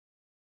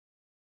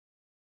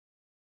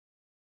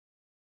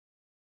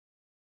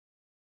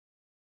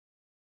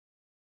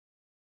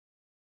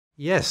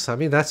Yes, I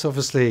mean, that's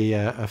obviously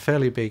a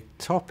fairly big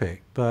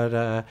topic,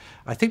 but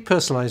I think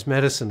personalized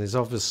medicine is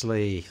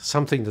obviously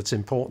something that's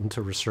important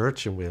to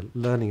research, and we're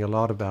learning a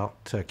lot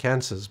about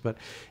cancers. But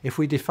if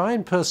we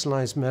define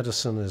personalized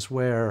medicine as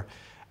where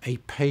a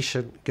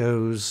patient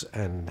goes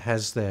and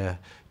has their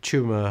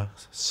tumor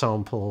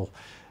sample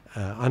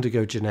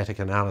undergo genetic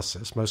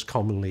analysis, most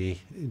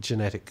commonly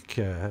genetic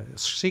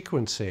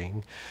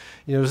sequencing,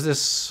 there's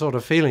this sort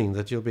of feeling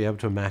that you'll be able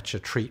to match a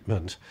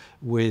treatment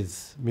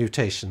with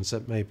mutations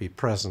that may be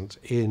present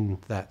in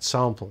that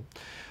sample.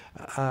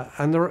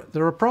 And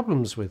there are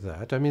problems with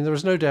that. I mean, there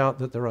is no doubt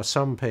that there are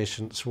some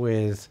patients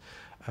with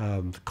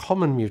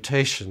common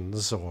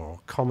mutations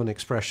or common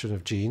expression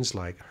of genes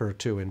like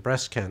HER2 in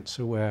breast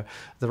cancer where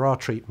there are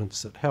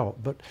treatments that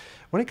help. But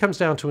when it comes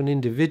down to an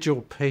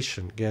individual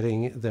patient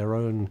getting their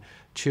own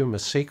tumor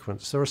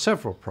sequence, there are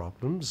several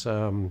problems.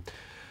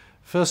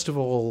 First of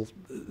all,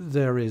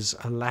 there is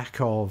a lack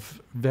of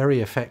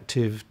very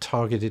effective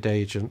targeted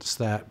agents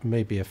that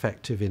may be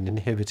effective in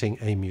inhibiting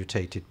a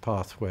mutated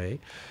pathway.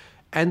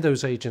 And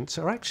those agents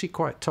are actually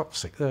quite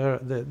toxic. Their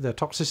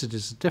toxicity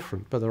is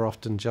different, but they're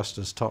often just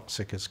as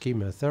toxic as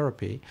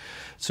chemotherapy.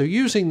 So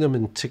using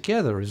them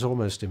together is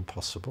almost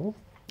impossible.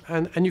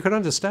 And you can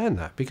understand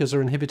that because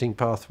they're inhibiting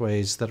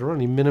pathways that are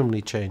only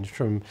minimally changed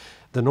from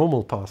the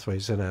normal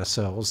pathways in our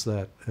cells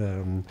that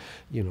are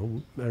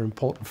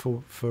important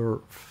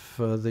for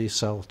the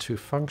cell to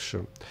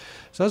function.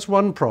 So that's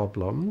one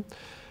problem.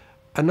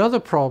 Another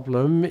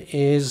problem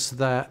is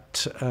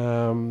that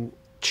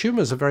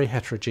tumors are very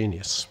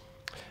heterogeneous.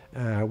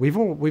 We've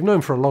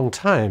known for a long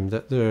time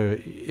that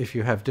if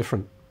you have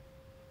different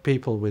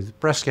people with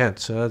breast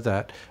cancer,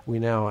 that we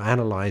now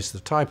analyze the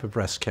type of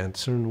breast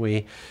cancer and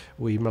we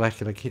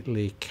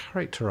molecularly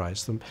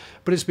characterize them.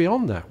 But it's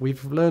beyond that.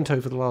 We've learned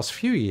over the last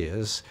few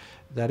years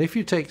that if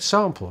you take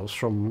samples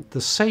from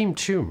the same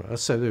tumor,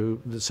 so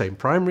the same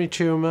primary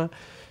tumor,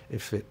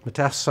 if it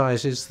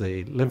metastasizes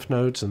the lymph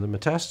nodes and the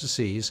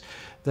metastases,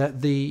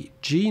 that the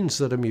genes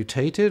that are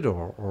mutated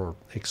or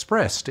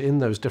expressed in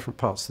those different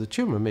parts of the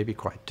tumor may be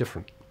quite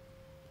different.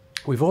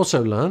 We've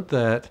also learned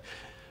that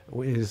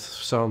with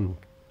some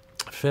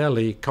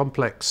fairly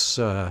complex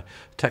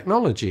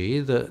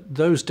technology, that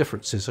those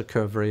differences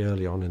occur very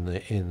early on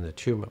in the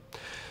tumor.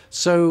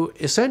 So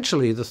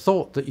essentially, the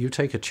thought that you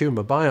take a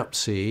tumor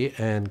biopsy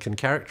and can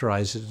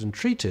characterize it and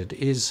treat it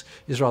is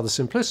rather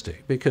simplistic,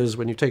 because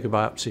when you take a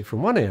biopsy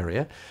from one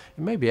area,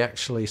 it may be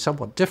actually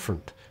somewhat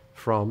different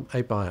from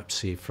a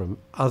biopsy from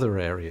other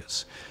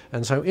areas.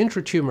 And so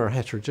intratumor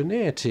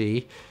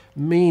heterogeneity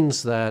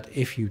means that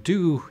if you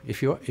do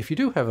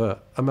have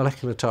a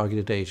molecular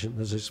targeted agent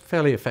that is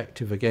fairly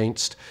effective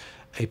against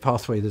a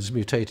pathway that's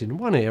mutated in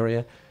one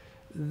area,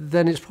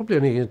 then it's probably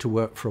only going to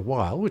work for a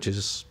while, which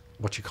is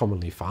what you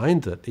commonly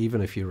find, that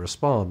even if you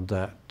respond,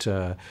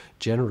 that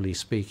generally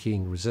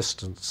speaking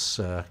resistance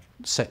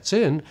sets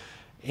in,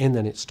 and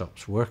then it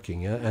stops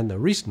working. And the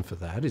reason for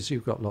that is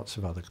you've got lots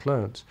of other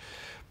clones.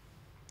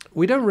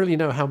 We don't really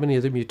know how many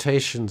of the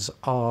mutations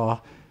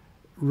are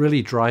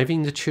really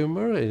driving the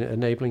tumor,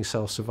 enabling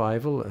cell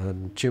survival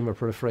and tumor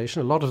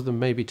proliferation. A lot of them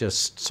may be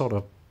just sort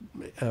of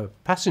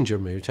passenger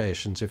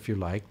mutations, if you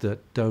like,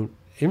 that don't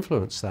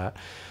influence that.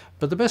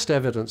 But the best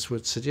evidence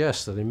would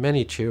suggest that in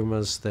many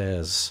tumors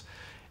there's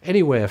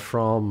anywhere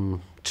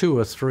from 2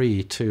 or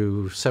 3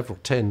 to several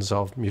tens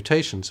of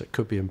mutations that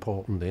could be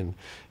important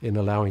in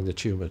allowing the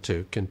tumor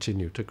to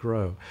continue to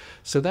grow.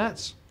 So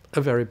that's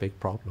a very big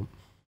problem.